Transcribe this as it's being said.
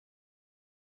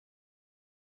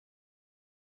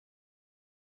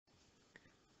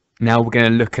Now we're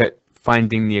going to look at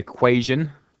finding the equation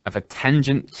of a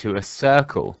tangent to a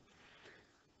circle.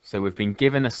 So we've been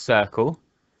given a circle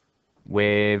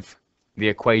with the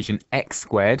equation x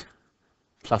squared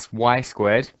plus y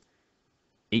squared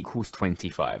equals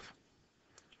 25.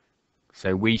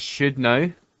 So we should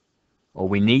know, or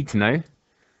we need to know,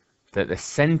 that the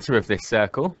center of this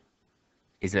circle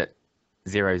is at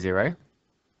 0, 0,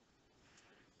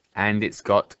 and it's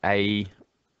got a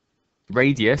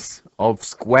radius of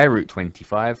square root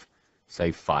 25,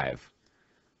 so 5.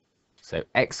 So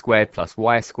x squared plus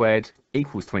y squared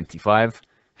equals 25,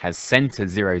 has center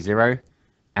 0, 0,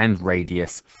 and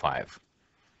radius 5.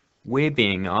 We're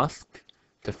being asked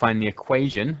to find the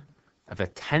equation of a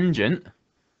tangent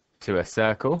to a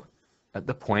circle at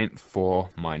the point 4,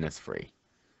 minus 3.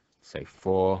 So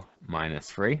 4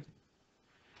 minus 3.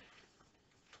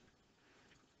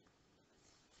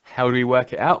 How do we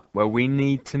work it out? Well, we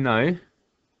need to know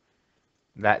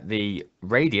that the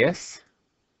radius,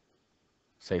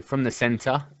 so from the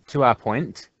center to our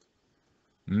point,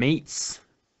 meets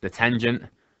the tangent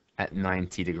at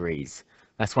 90 degrees.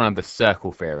 That's one of the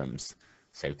circle theorems.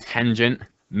 So tangent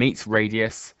meets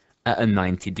radius at a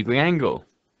 90-degree angle.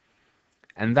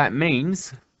 And that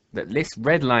means that this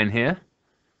red line here,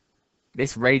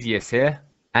 this radius here,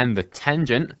 and the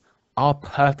tangent are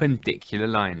perpendicular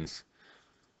lines.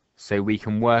 So we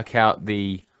can work out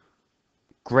the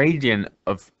gradient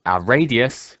of our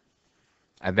radius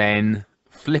and then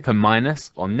flip a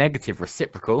minus or negative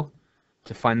reciprocal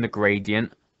to find the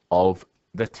gradient of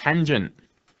the tangent.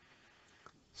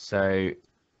 So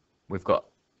we've got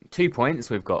 2 points.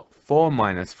 We've got 4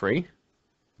 minus 3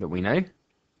 that we know,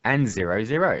 and 0,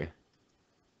 0.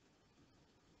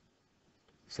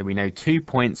 So we know 2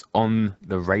 points on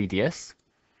the radius,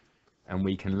 and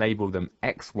we can label them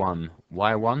x1,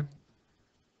 y1,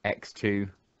 x2,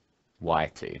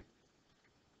 y2.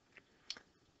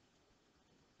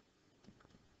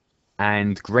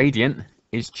 And gradient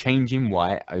is change in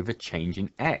y over change in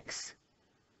x.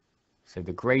 So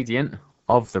the gradient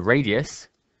of the radius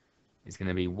is going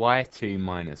to be y2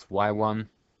 minus y1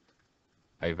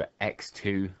 over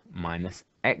x2 minus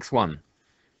x1.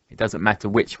 It doesn't matter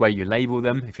which way you label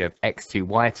them. If you have x2,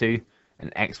 y2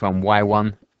 and x1,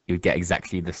 y1, you get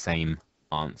exactly the same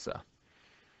answer.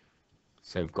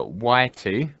 So we've got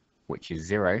y2, which is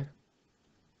 0.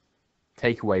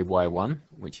 Take away y1,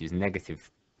 which is negative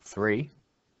 3.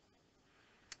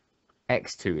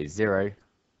 x2 is 0.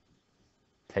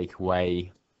 Take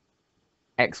away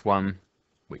x1,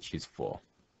 which is 4.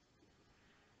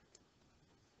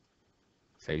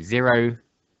 So 0,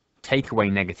 take away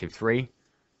negative 3.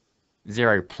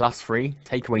 0 plus 3,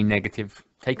 take away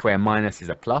a minus is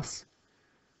a plus.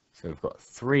 So we've got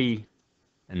 3,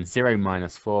 and 0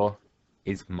 minus 4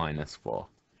 is minus 4.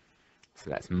 So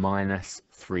that's minus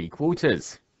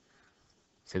 3/4.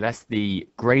 So that's the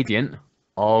gradient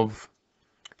of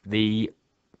the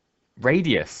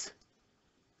radius.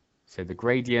 So the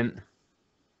gradient,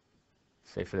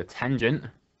 so for the tangent,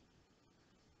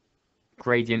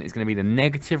 gradient is going to be the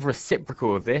negative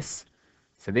reciprocal of this.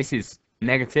 So this is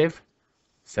negative,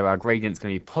 so our gradient is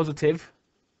going to be positive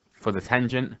for the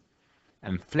tangent,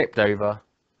 and flipped over,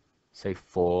 so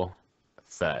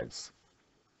 4/3.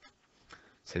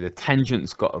 So the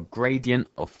tangent's got a gradient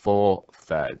of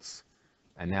 4/3.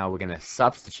 And now we're going to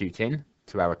substitute in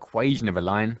to our equation of a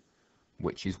line,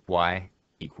 which is y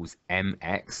equals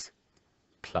mx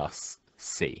plus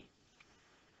c.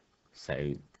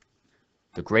 So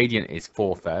the gradient is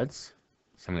 4/3.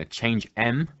 So I'm going to change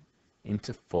m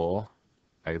into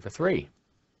 4/3.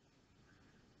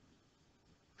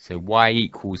 So y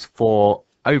equals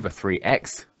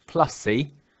 4/3x plus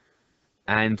c.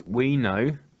 And we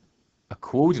know a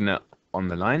coordinate on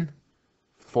the line,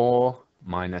 4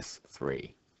 minus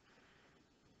 3.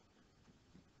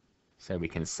 So we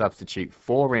can substitute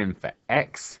 4 in for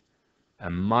x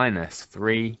and minus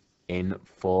 3 in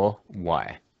for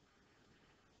y.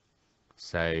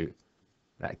 So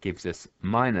that gives us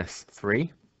minus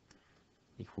 3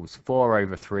 equals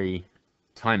 4/3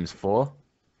 times 4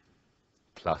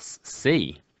 plus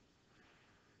c.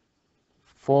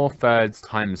 4/3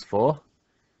 times 4.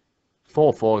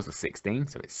 4 4s are 16,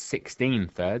 so it's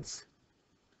 16/3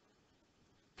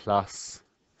 plus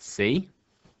c.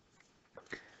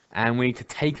 And we need to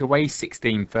take away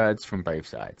 16/3 from both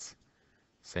sides.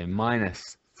 So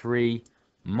minus 3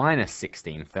 minus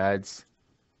 16/3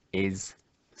 is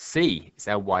c. It's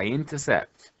our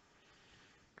y-intercept.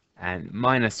 And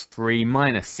minus 3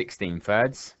 minus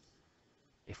 16/3.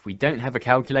 If we don't have a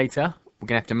calculator, we're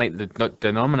going to have to make the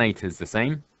denominators the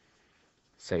same.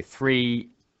 So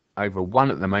 3/1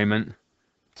 at the moment,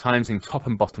 times in top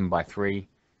and bottom by 3,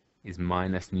 is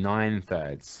minus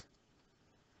 9/3.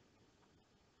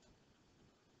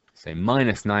 So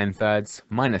minus 9/3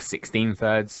 minus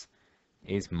 16/3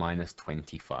 is minus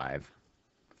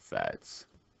 25/3.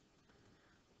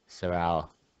 So our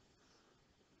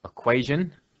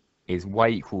equation is y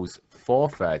equals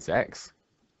 4/3 x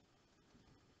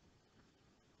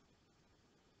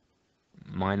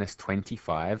minus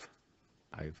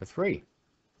 25/3.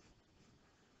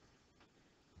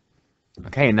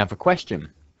 Okay, another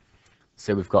question.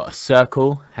 So we've got a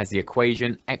circle has the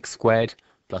equation x squared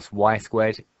plus y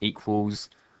squared equals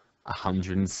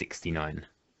 169.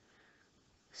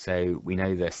 So we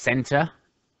know the center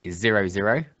is 0,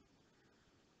 0.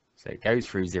 So it goes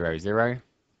through 0, 0.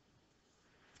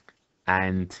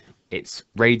 And its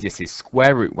radius is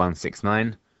square root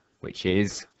 169, which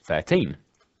is 13.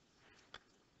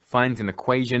 Find an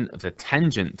equation of the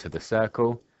tangent to the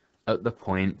circle at the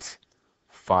point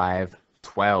 5,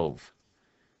 12.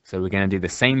 So we're going to do the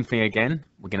same thing again.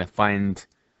 We're going to find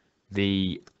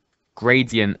the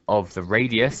gradient of the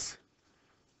radius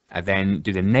and then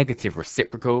do the negative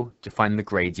reciprocal to find the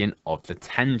gradient of the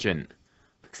tangent,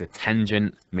 because a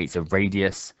tangent meets a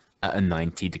radius at a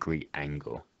 90-degree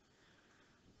angle.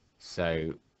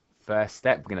 So first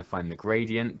step, we're going to find the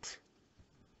gradient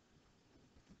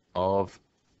of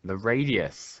the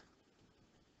radius.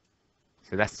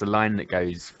 So that's the line that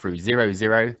goes through 0,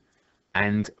 0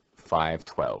 and 5,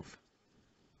 12.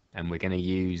 And we're going to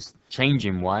use change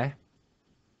in y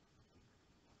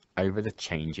over the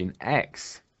change in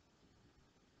x.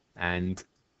 And,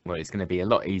 well, it's going to be a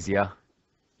lot easier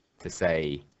to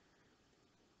say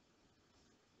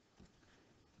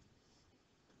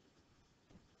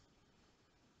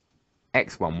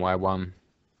x1, y1,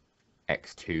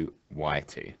 x2,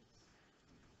 y2.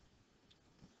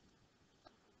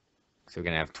 So we're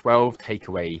going to have 12 take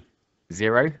away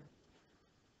 0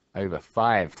 over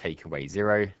 5 take away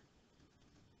 0,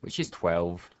 which is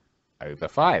 12 over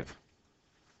 5.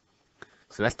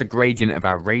 So that's the gradient of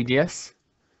our radius.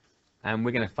 And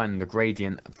we're going to find the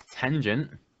gradient of the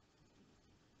tangent,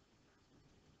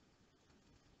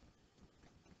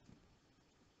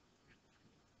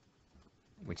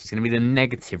 which is going to be the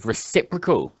negative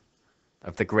reciprocal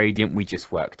of the gradient we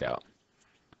just worked out.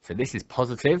 So this is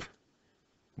positive.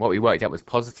 What we worked out was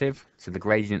positive, so the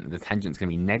gradient of the tangent is going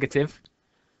to be negative.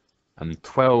 And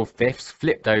 12/5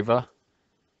 flipped over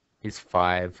is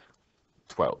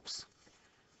 5/12.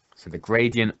 So the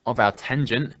gradient of our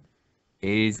tangent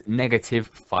is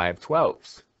negative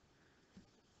 5/12.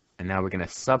 And now we're going to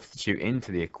substitute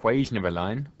into the equation of a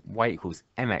line y equals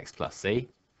mx plus c.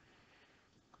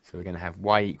 So we're going to have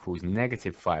y equals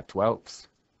negative 5/12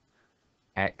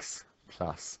 x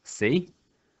plus c.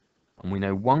 And we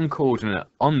know one coordinate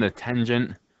on the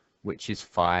tangent, which is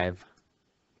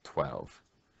 5/12.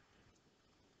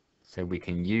 So we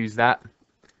can use that.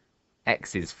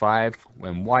 X is 5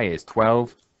 when y is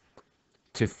 12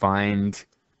 to find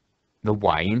the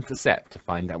y-intercept, to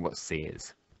find out what c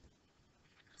is.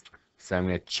 So I'm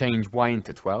going to change y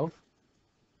into 12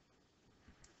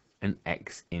 and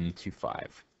x into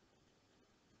 5.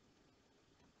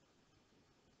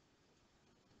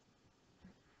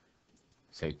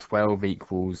 So 12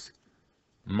 equals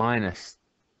minus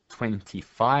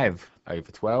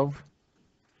 25/12.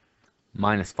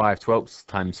 Minus 5/12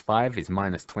 times 5 is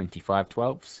minus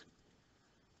 25/12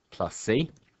 plus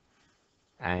c.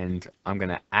 And I'm going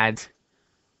to add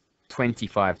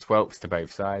 25/12 to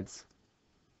both sides.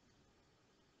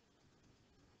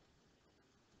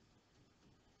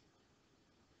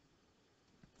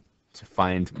 To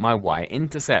find my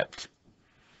y-intercept.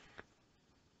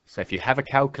 So if you have a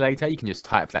calculator, you can just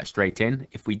type that straight in.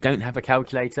 If we don't have a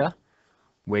calculator,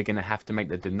 we're going to have to make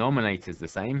the denominators the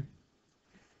same.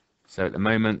 So at the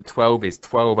moment, 12 is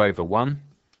 12 over 1.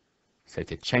 So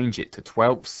to change it to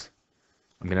 12ths,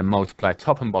 I'm going to multiply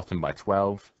top and bottom by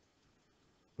 12,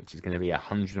 which is going to be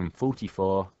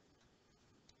 144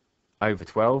 over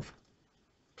 12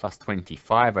 plus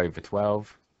 25 over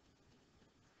 12,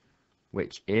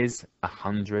 which is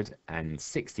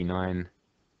 169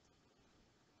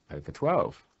 over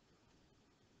 12.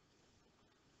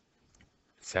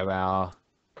 So our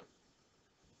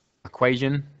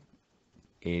equation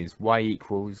is y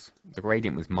equals, the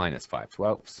gradient was minus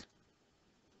 5/12,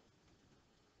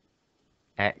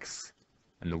 x,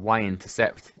 and the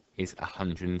y-intercept is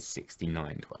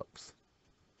 169/12.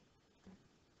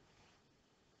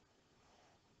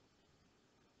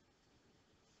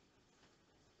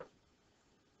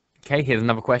 Okay, here's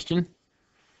another question.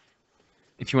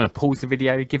 If you want to pause the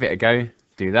video, give it a go,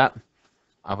 do that.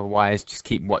 Otherwise, just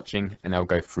keep watching and I'll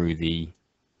go through the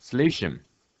solution.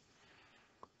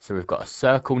 So we've got a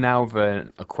circle now with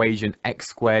an equation x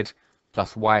squared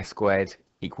plus y squared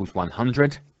equals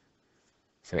 100.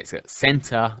 So it's at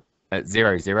center at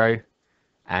 0, 0,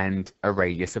 and a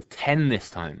radius of 10 this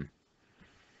time.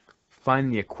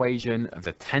 Find the equation of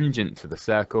the tangent to the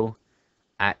circle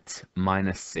at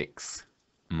 -6,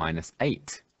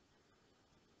 -8.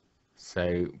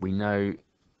 So we know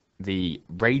the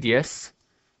radius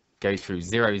goes through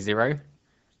 0, 0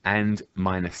 and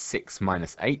 -6,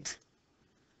 -8.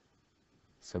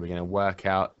 So we're going to work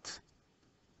out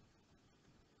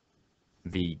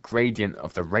the gradient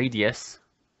of the radius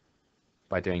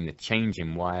by doing the change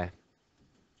in y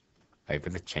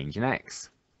over the change in x.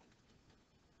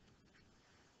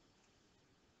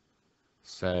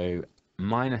 So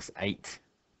 -8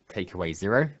 take away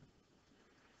 0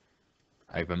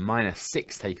 over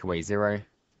 -6 take away 0,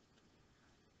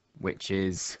 which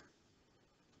is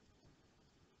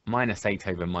 -8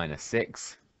 over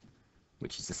 -6,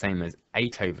 which is the same as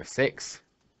 8 over 6,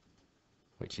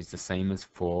 which is the same as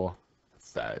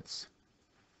 4/3.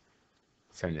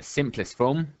 So in the simplest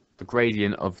form, the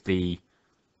gradient of the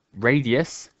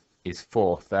radius is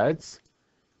 4/3,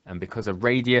 and because a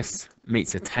radius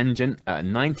meets a tangent at a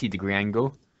 90-degree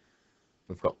angle,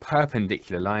 we've got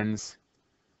perpendicular lines,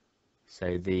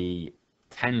 so the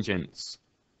tangent's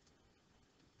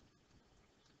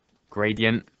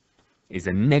gradient is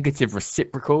a negative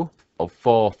reciprocal of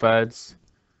 4/3,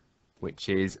 which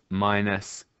is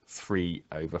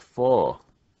 -3/4.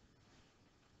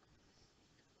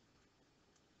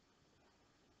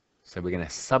 So we're going to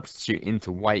substitute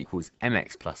into y equals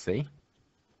mx plus c.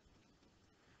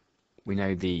 We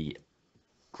know the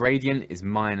gradient is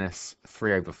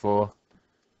 -3/4,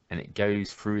 and it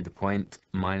goes through the point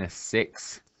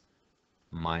 -6,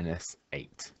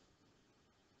 -8.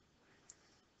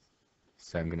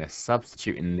 So I'm going to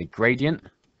substitute in the gradient.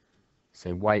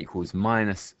 So y equals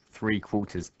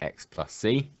 -3/4 x plus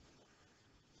c.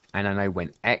 And I know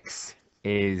when x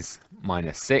is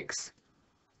 -6,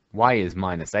 y is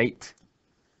 -8.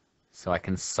 So I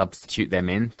can substitute them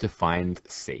in to find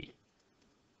c.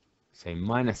 So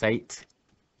 -8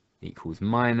 equals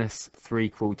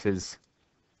 -3/4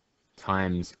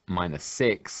 times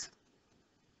 -6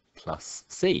 plus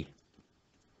c.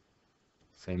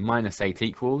 So -8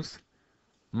 equals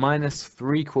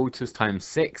 -3/4 times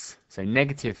 6, so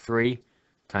 -3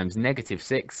 times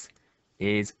 -6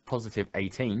 is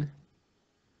 +18.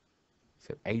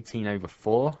 So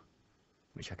 18/4,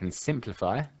 which I can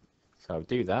simplify, so I'll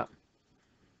do that.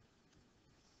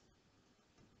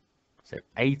 So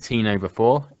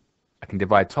 18/4, I can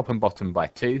divide top and bottom by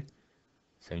 2,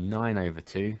 so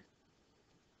 9/2.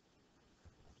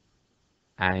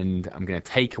 And I'm going to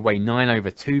take away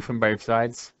 9/2 from both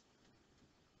sides.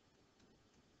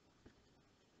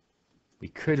 We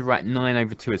could write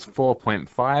 9/2 as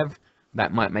 4.5.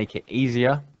 That might make it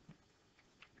easier.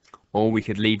 Or we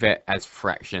could leave it as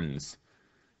fractions.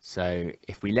 So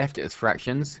if we left it as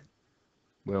fractions,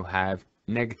 we'll have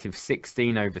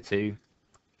 -16/2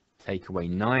 take away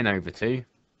 9/2,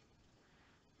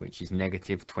 which is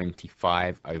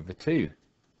 -25/2.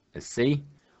 As c,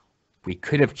 we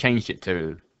could have changed it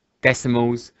to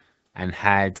decimals and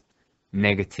had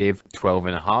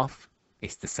 -12.5.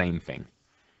 It's the same thing.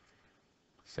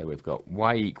 So we've got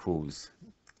y equals,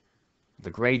 the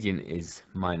gradient is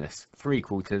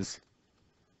 -3/4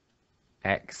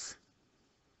 x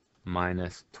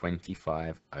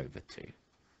 -25/2.